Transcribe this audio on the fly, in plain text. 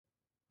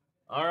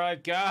All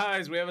right,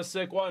 guys, we have a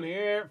sick one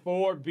here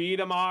for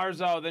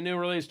Dimarzo, the new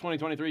release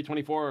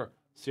 2023-24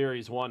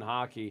 Series 1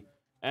 hockey.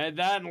 And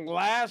then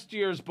last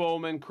year's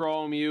Bowman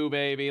Chrome U,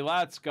 baby.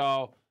 Let's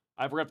go.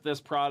 I've ripped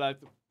this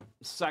product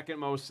second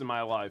most in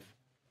my life.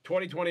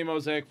 2020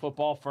 Mosaic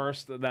Football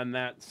first, then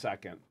that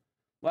second.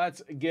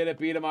 Let's get it,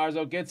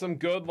 Dimarzo. Get some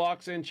good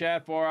lucks in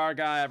chat for our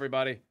guy,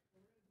 everybody.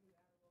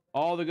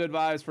 All the good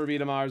vibes for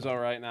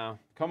Dimarzo right now.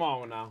 Come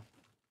on now.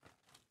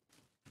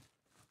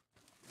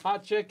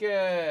 Hot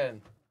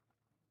chicken.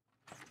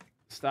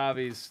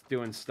 Stavi's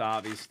doing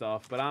Stavi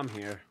stuff, but I'm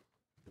here.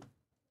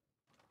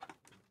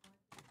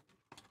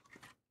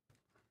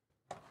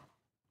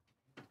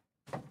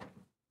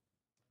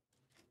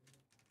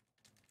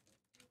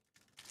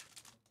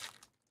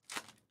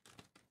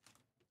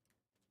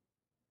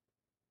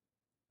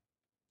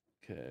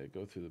 Okay,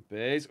 go through the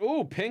base.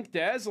 Ooh, Pink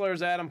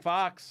Dazzlers, Adam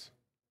Fox.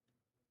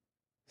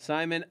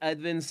 Simon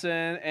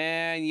Edvinson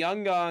and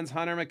Young Guns,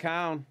 Hunter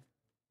McCown.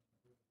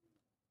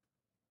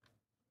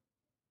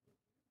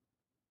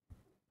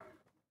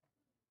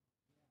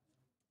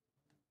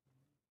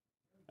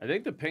 I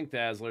think the Pink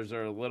Dazzlers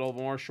are a little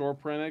more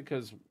short printed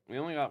because we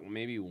only got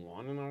maybe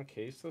one in our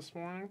case this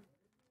morning.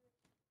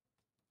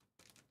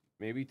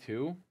 Maybe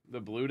two.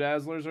 The Blue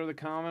Dazzlers are the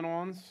common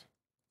ones.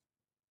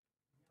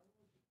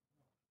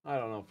 I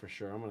don't know for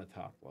sure. I'm going to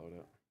top load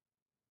it.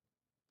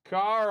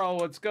 Carl,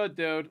 what's good,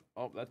 dude?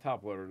 Oh, that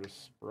top loader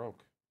just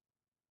broke.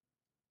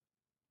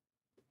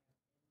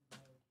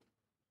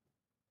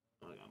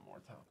 I got more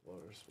top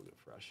loaders. We'll get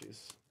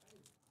freshies.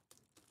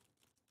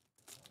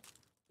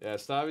 Yeah,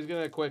 Stavi's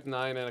getting a quick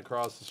 9 in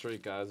across the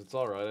street, guys. It's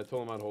all right. I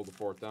told him I'd hold the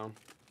fort down.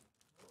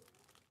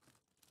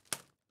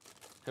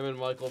 Him and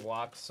Michael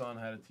Block's son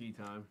had a tea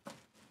time.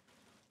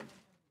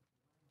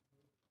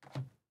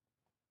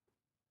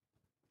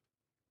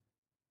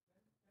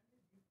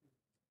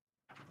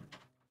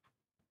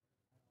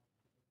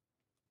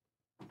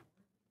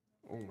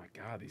 Oh my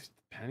God, these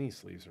penny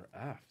sleeves are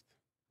effed.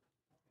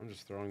 I'm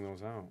just throwing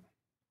those out.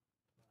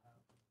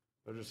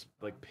 They're just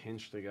like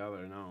pinched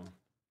together now.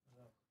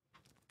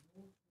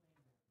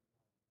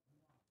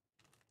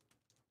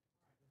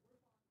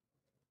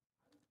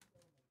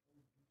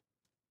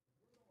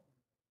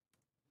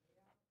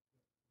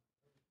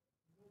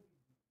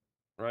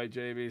 Right,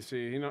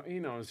 JBC. He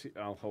knows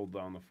I'll hold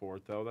down the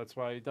fort, though. That's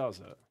why he does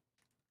it.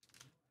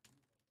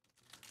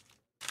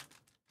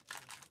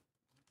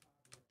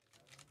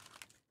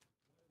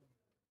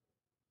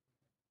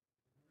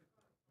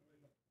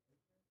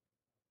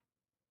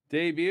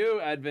 Debut,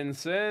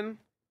 Edvinson.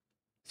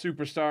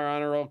 Superstar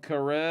honor roll,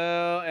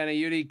 Kirill. And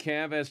a UD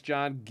canvas,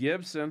 John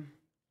Gibson.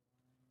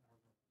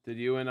 Did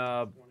you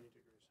and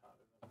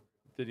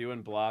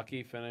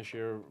Blocky finish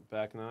your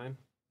back nine?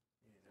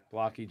 Yeah.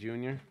 Blocky Jr.?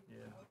 Yeah.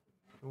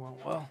 It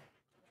went well.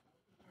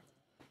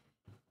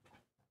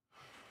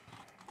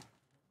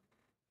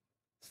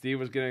 Steve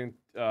was getting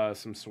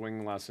some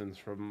swing lessons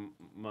from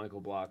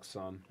Michael Block's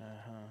son.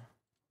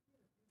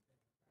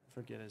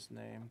 Forget his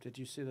name. Did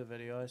you see the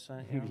video I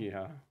sent you?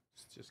 Yeah.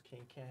 Just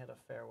can't hit a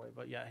fairway,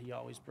 but yeah, he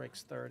always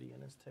breaks 30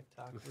 in his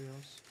TikTok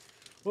reels.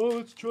 Oh,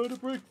 let's try to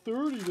break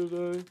 30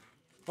 today.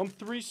 I'm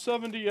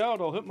 370 out.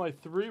 I'll hit my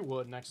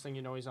 3-wood. Next thing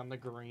you know, he's on the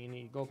green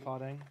eagle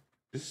putting.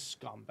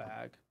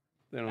 Scumbag.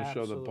 They don't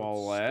Absolute show the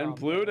ball land. scumbag.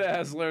 Blue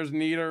Dazzlers,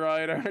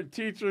 Niederreiter.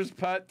 Teacher's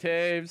Pet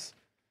Taves.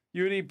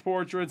 UD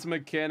Portraits,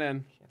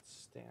 McKinnon. Can't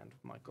stand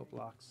Michael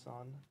Block's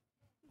son.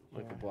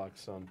 Michael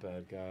Block's son,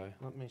 bad guy.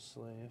 Let me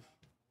sleeve.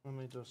 Let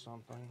me do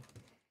something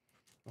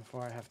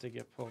before I have to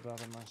get pulled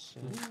out of my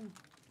seat.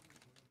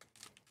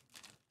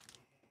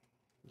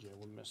 Yeah,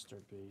 with Mr.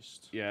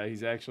 Beast. Yeah,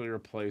 he's actually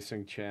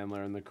replacing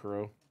Chandler in the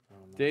crew. Oh,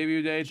 no.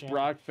 Debut dates,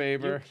 Brock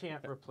Faber. You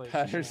can't replace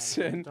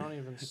Patterson. Don't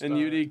even start.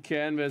 And UD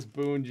Canvas,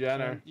 Boone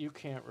Jenner. You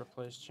can't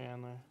replace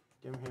Chandler.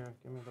 Give me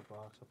the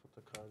box. I'll put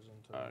the cards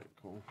into it. All right,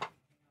 cool.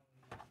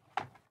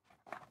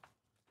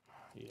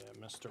 Yeah,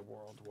 Mr.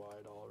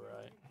 Worldwide, all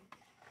right.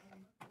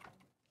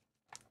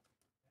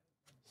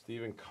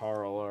 Steve and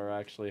Carl are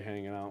actually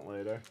hanging out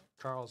later.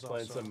 Carl's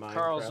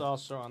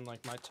also on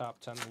like my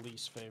top 10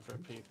 least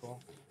favorite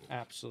people.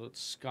 Absolute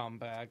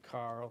scumbag,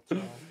 Carl.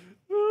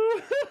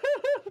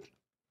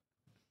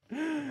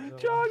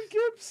 John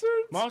Gibson.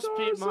 Most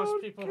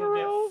people who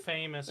get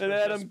famous and for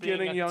Adam just being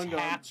getting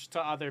attached to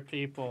other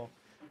people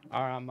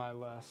are on my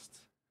list.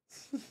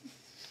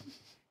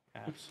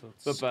 Absolute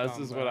The best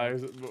is when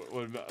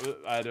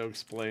I had to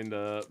explain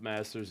to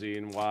Master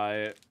Zine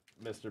why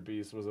Mr.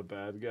 Beast was a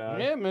bad guy.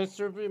 Yeah,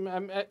 Mr. Beast.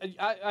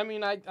 I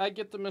mean, I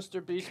get the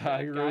Mr. Beast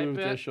bad guy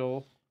bit.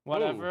 Official.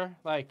 Whatever. Ooh.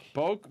 Like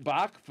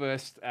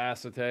Bachfist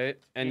acetate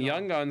and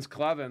Young Guns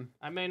Clevin.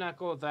 I may not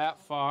go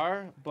that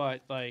far,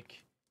 but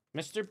like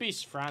Mr.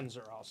 Beast's friends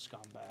are all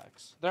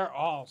scumbags. They're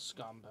all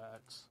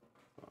scumbags.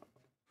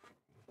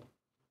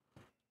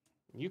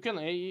 You can,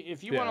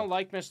 if you want to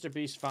like Mr.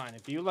 Beast, fine.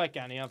 If you like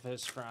any of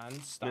his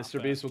friends, stop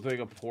Mr. Beast will take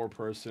a poor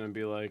person and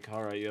be like,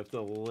 "All right, you have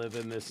to live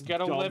in this. You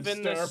gotta live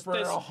in this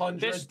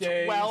 100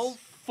 days.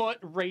 12-foot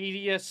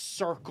radius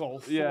circle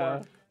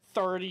for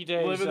 30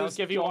 days. Live in I'll this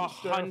give you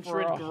dumpster for 100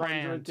 100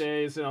 grand.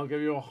 days, and I'll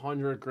give you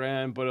 100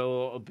 grand, but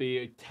it'll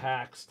be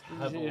taxed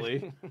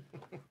heavily.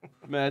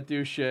 Matt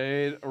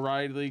Duchesne,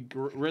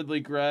 Ridley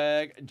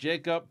Gregg,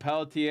 Jacob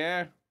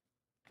Pelletier.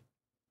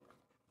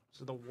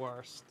 This is the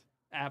worst.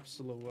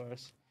 Absolute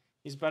worst.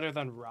 He's better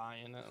than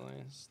Ryan, at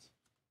least.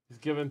 He's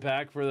giving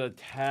back for the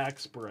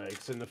tax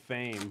breaks and the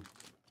fame.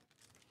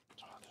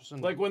 Oh,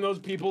 Like when those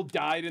people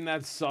died in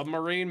that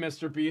submarine,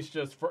 Mr. Beast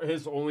just, for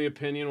his only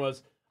opinion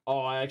was, oh,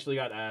 I actually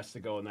got asked to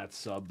go in that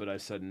sub, but I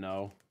said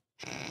no.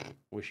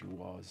 Wish he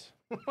was.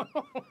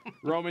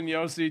 Roman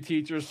Yossi,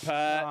 Teacher's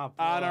Pet,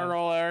 Honor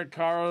Roll, Eric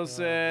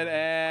Carlson,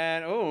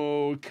 and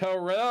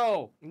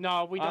Kirill.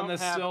 No, we don't on the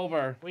have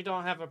silver. We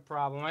don't have a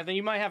problem. I think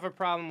you might have a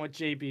problem with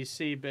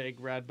JBC, Big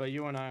Red, but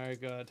you and I are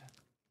good.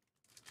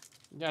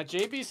 Yeah,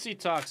 JBC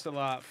talks a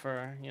lot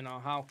for, you know,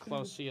 how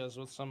close he is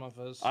with some of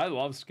his I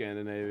love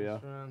Scandinavia.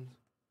 friends.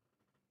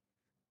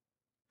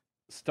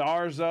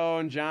 Star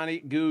Zone,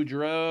 Johnny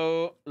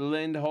Goudreau,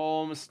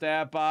 Lindholm,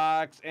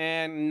 Statbox,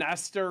 and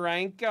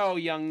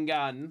Nestorenko, Young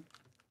Gun.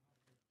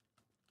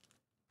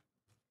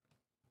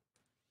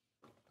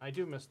 I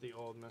do miss the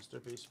old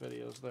Mr. Beast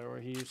videos there where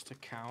he used to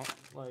count,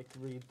 like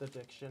read the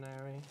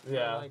dictionary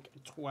Yeah. for like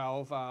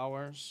 12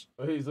 hours.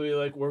 He's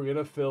like, we're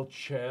gonna fill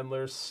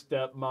Chandler's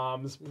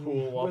stepmom's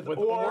pool up with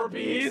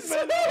Orbeez.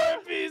 With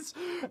Orbeez!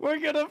 We're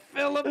gonna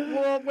fill a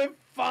pool with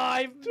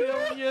 5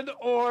 million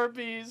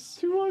Orbeez.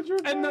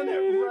 200. And then it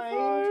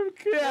rained.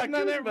 Yeah, And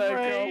then it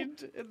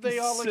rained. And they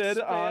all Sid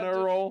expanded.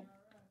 Honor Roll,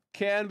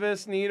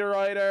 Canvas,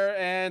 Niederreiter,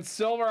 and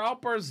Silver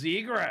Upper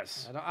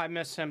Zegras. I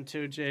miss him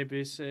too,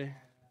 JBC.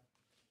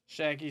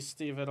 Shaggy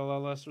Steve had a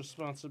lot less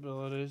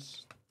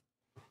responsibilities.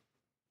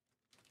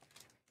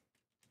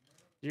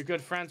 You're good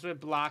friends with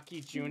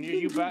Blocky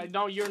Jr.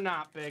 No, you're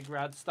not, Big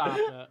Red. Stop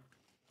it.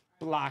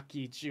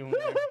 Blocky Jr.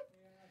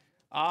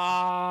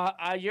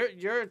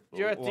 You're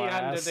at the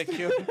end of the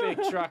queue, Big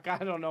Truck. I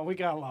don't know. We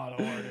got a lot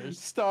of orders.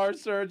 Star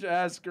Surge,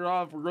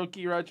 Askarov,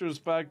 Rookie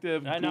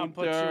Retrospective, I know.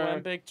 Put you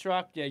in, Big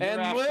Truck. Yeah, you're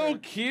and after, Lil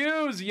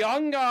Q's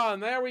Young Gun.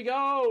 There we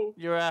go.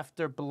 You're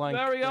after blank.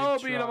 There we go,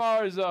 Big Beat Truck.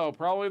 Dimarzo.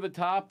 Probably the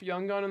top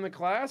Young Gun in the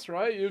class,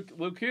 right?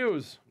 Lil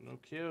Q's. No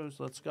cues.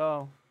 Let's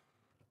go.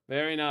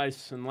 Very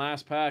nice. And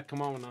last pack.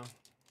 Come on now.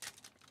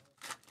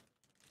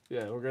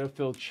 Yeah, we're going to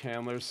fill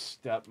Chandler's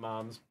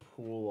stepmom's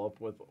pool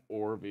up with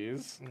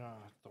Orbeez. Oh,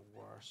 the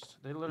worst.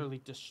 They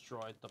literally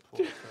destroyed the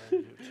pool for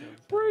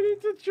YouTube. Brady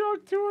to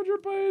Chuck,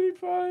 200 by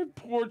 85.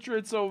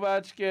 Portraits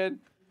Ovechkin.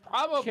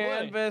 Probably.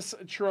 Canvas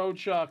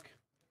Trochuk.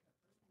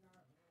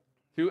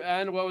 To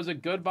end, what was a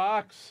good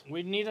box?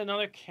 We need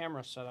another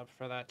camera setup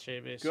for that,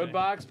 JBC. Good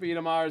box, Beat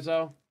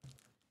Dimarzo.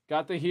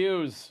 Got the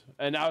Hughes.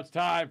 And now it's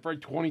time for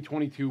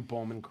 2022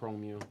 Bowman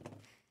Chromeo.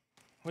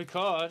 We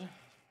could.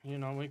 You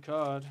know, we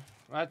could.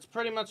 That's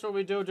pretty much what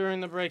we do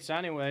during the breaks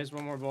anyways,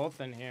 when we're both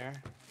in here.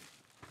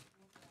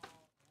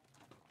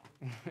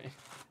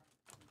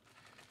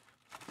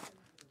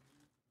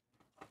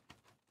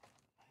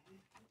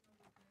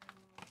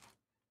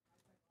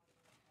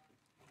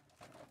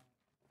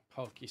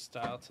 Pokey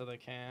style to the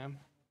cam.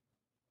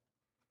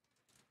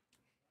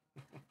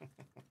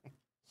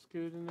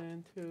 Scooting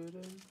and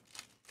tooting.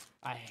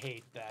 I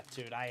hate that,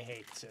 dude. I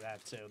hate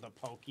that too. The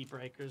pokey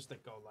breakers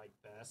that go like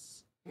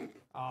this.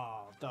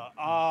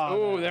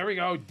 Oh, there we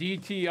go.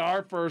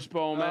 DTR first,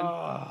 Bowman.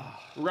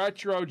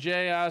 Retro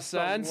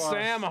JSN.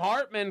 Sam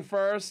Hartman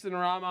first, and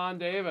Ramon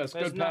Davis.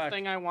 There's Good pack.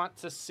 nothing I want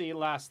to see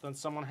less than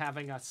someone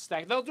having a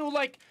stack. They'll do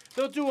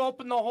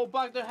open the whole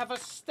box. They'll have a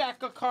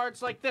stack of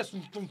cards like this.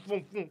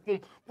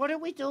 What are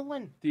we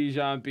doing?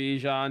 Dijon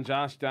Bijan,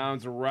 Josh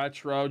Downs,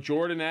 retro.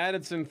 Jordan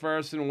Addison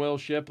first, and Will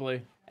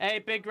Shipley. Hey,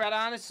 Big Red,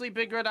 honestly,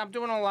 Big Red, I'm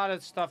doing a lot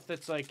of stuff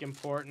that's, like,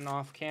 important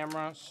off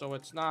camera, so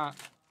it's not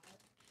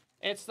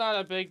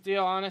a big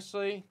deal,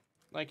 honestly.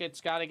 Like,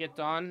 it's got to get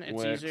done. It's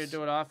Wicks, easier to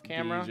do it off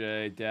camera.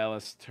 DJ,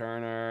 Dallas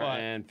Turner,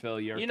 But, and Phil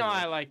Yerkovich. You know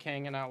I like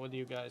hanging out with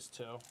you guys,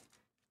 too.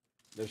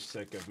 They're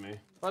sick of me.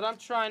 But I'm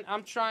trying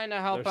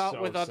to help They're out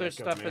so with other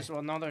sick of stuff me. as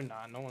well. No, they're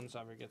not. No one's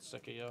ever gets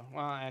sick of you.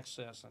 Well,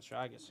 actually, that's not true.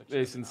 I get sick of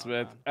Jason you.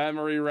 Smith,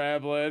 Emery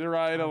Rablin,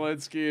 Ryan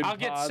Olinsky, and I'll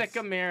get Potts. sick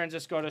of Mir and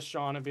just go to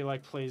Sean and be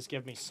like, please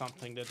give me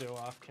something to do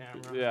off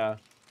camera. Yeah.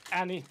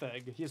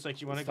 Anything. He's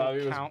like, you want to Thought he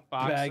go was count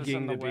boxes begging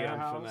in the to be on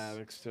warehouse?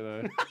 Fanatics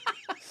today.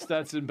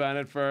 Stetson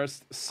Bennett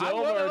first.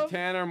 Silver, would've.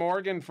 Tanner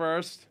Morgan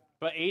first.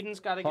 But Aiden's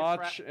got to get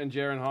Hutch and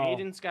Jaron Hall.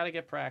 Aiden's got to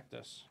get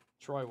practice.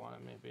 Troy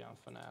wanted me to be on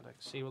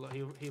Fanatics. He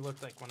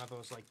looked like one of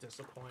those like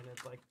disappointed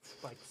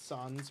like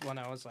sons when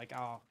I was like,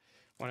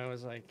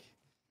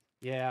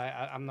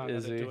 yeah, I'm not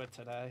Is gonna he? do it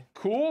today.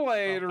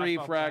 Kool-Aid I felt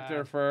refractor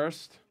bad.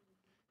 first.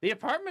 The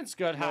apartment's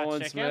good, hot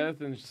Nolan chicken.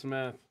 Smith and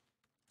Smith.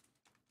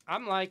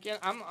 I'm liking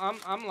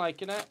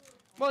it.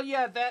 Well,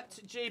 yeah, that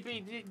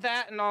JB,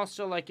 that and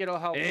also like it'll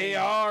help.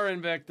 AR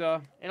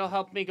Invicta. It'll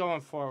help me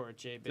going forward,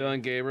 JB.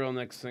 Dylan Gabriel,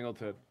 Nick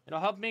Singleton. It'll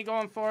help me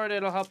going forward.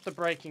 It'll help the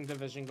breaking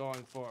division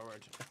going forward.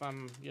 If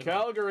I'm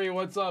Calgary,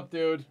 what's up,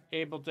 dude?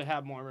 able to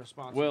have more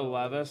responsibility. Will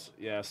Levis.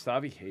 Yeah,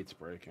 Stavi hates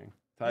breaking.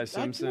 Ty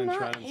Simpson I and do not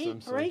Trenton hate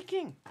Simpson.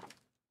 breaking.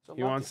 It's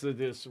He wants to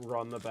just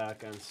run the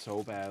back end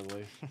so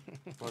badly.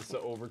 Wants to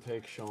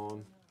overtake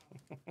Sean.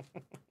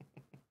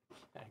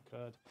 I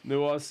could.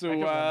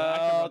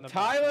 Nuasuel.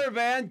 Tyler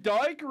Van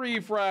Dyke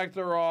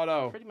refractor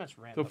auto. Pretty much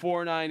ran To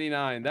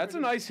 $4.99. That's a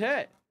nice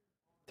hit.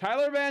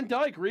 Tyler Van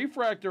Dyke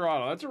refractor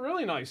auto. That's a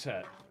really nice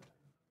hit.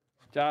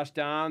 Josh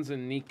Downs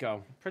and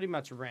Nico. Pretty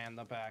much ran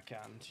the back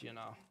end, you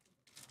know.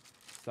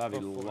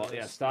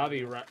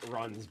 Stavi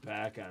runs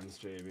back ends,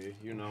 JB.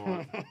 You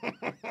know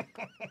it.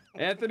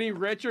 Anthony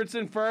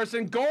Richardson first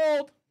and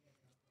gold.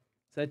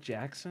 Is that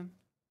Jackson?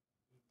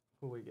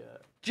 Who we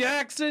get?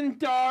 Jackson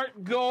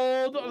Dart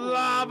gold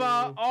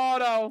lava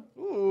auto.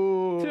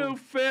 Ooh.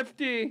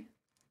 250.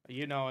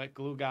 You know it,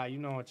 glue guy. You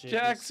know it, JBC.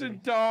 Jackson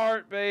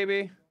Dart,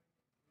 baby.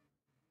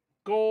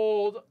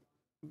 Gold.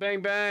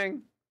 Bang,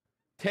 bang.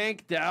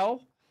 Tank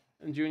Dell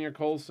and Junior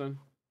Colson.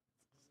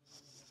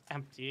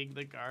 Emptying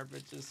the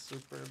garbage is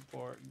super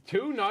important.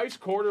 Two nice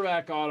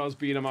quarterback autos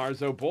beat him,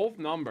 Arzo, both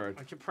numbered.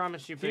 I can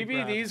promise you, Big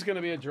TVD's going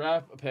to be a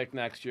draft pick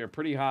next year,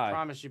 pretty high. I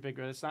promise you, Big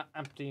Red, it's not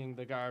emptying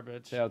the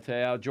garbage.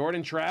 Teo.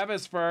 Jordan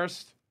Travis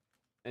first,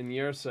 and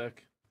Yersick.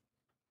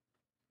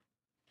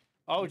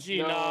 OG,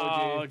 no,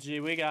 OG.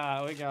 We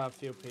got a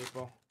few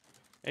people.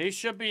 He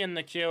should be in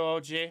the queue,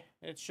 OG.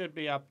 It should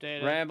be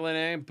updated. Ramblin'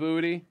 ain't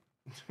booty.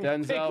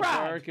 Denzel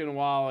Burke and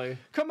Wally.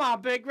 Come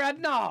on, Big Red.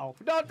 No,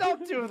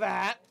 don't do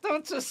that.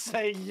 Don't just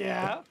say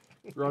yeah.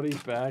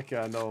 Ruddy's back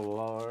end, oh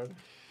Lord.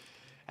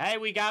 Hey,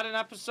 we got an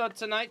episode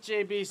tonight,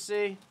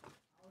 JBC.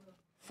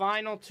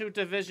 Final 2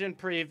 division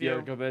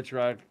preview.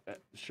 Yerkovich,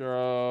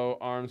 Shuro,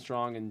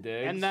 Armstrong, and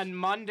Diggs. And then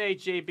Monday,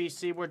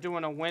 JBC, we're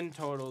doing a win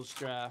totals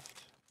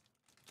draft.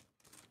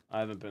 I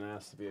haven't been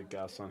asked to be a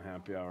guest on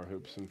Happy Hour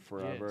Hoops in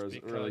forever. Yeah,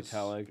 it's really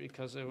telling.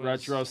 Because it was...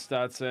 Retro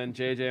Stetson,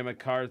 JJ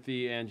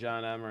McCarthy, and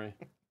John Emery.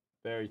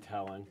 Very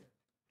telling.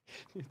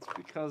 It's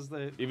because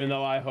they... Even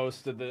though I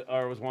was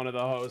one of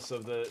the hosts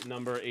of the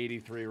number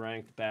 83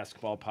 ranked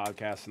basketball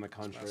podcast in the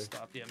country.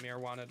 Stop. Yeah, Mir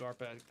wanted our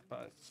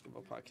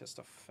basketball podcast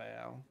to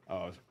fail. Oh,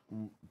 I was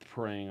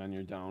preying on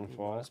your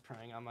downfall. I was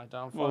preying on my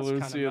downfall. Well,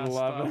 Lucy at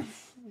 11.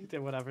 He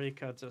did whatever he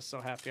could, just so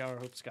Happy Hour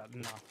Hoops got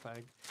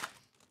nothing.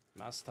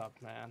 Messed up,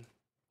 man.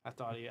 I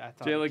thought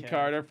Jalen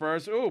Carter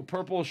first. Ooh,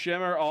 Purple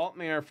Shimmer,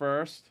 Altmere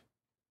first.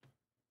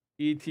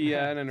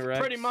 ETN and Rex.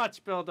 Pretty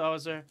much, Bill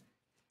Dozer.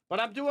 But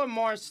I'm doing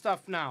more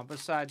stuff now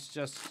besides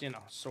just,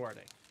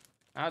 sorting.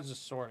 I was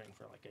just sorting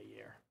for like a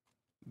year.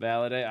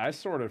 Validate. I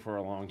sorted for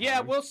a long time. Yeah,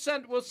 we'll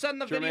send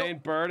the video.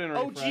 Jermaine Bird and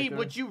OG,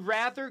 would you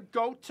rather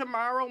go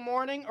tomorrow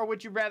morning or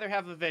would you rather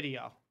have a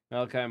video?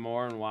 Malachi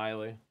Moore and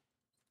Wiley.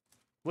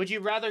 Would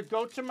you rather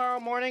go tomorrow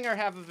morning or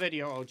have a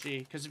video, OG?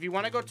 Because if you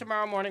want to go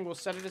tomorrow morning, we'll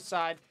set it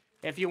aside.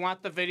 If you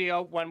want the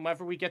video,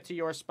 whenever we get to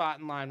your spot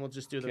in line, we'll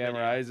just do the video.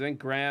 Rising,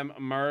 Graham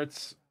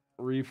Mertz,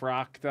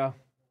 Refracta,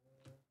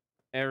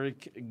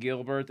 Eric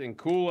Gilbert, and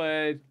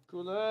Kool-Aid.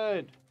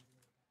 Kool-Aid.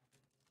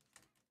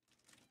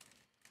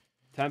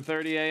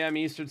 10:30 a.m.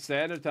 Eastern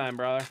Standard Time,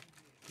 brother.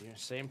 Yeah,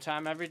 same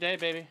time every day,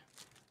 baby.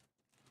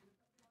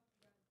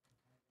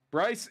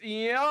 Bryce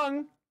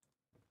Young.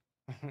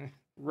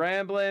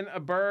 Ramblin',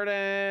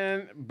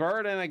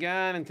 Burden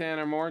again, and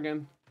Tanner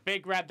Morgan.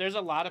 Big Red, there's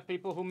a lot of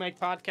people who make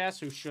podcasts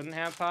who shouldn't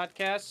have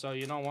podcasts, so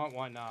you know what?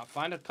 Why not?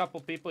 Find a couple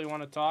people you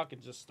want to talk and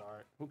just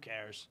start. Who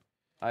cares?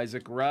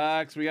 Isaac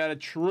Rex. We got a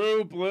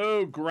true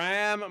blue.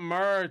 Graham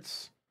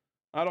Mertz.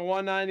 Out of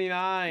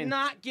 199.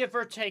 Not give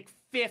or take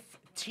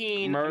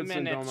 15 Mertz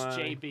minutes,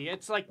 JB.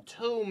 It's like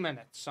 2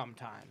 minutes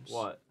sometimes.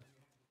 What?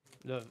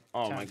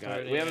 Oh my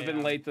God. We haven't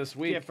been late this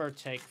week. Give or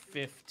take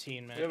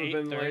 15 minutes. We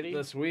haven't been late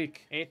this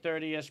week.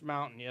 8:30-ish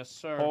Mountain, yes,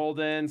 sir.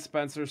 Holden,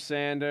 Spencer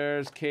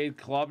Sanders, Cade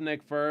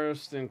Klubnik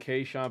first, and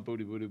Kayshawn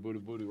Booty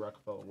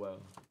Rockefeller well.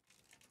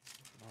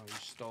 Oh, you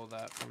stole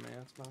that from me.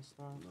 That's messed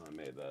up. No, I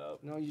made that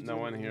up. No, you No didn't.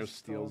 one here You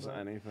steals stole that.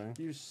 anything.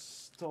 You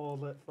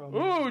stole it from me.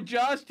 Ooh,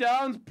 Josh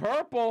Downs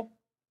purple.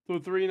 So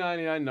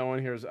 $3.99. No one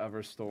here has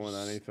ever stolen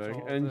anything.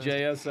 Stole And it.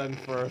 JSN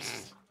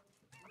first.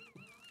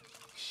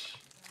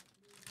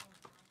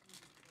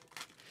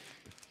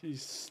 He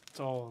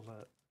stole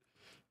it.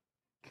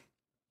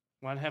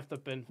 One have to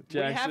been.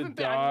 Jackson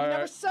we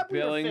never said we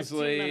were 15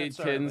 Billingsley, minutes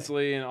early.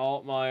 Tinsley, and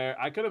Altmaier.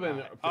 I could have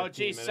been. Oh,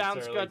 geez,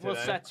 sounds good. We'll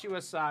set you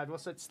aside. We'll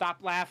set. Stop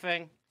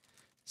laughing.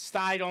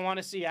 I don't want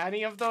to see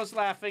any of those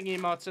laughing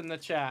emotes in the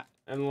chat.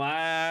 And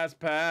last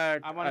pack.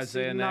 I want to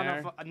see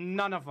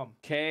none of them.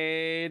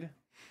 Cade,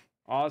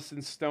 Austin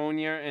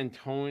Stonier, and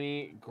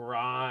Tony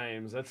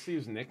Grimes. That's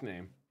Steve's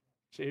nickname.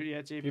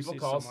 Yeah, JBC's People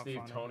call somewhat Steve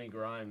funny. Tony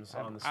Grimes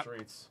on the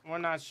streets. We're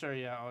not sure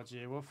yet,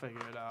 OG. We'll figure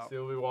it out.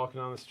 Steve will be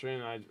walking on the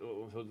street, and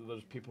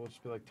those people will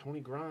just be like, Tony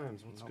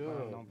Grimes, what's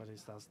good? Nobody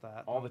does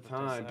that. All the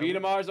time. B.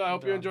 Dimarzo, I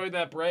hope you enjoyed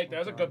that break. That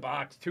was a good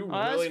box. Two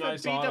really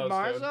nice autos, B.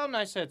 Dimarzo. dude.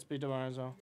 Nice hits, B. Dimarzo.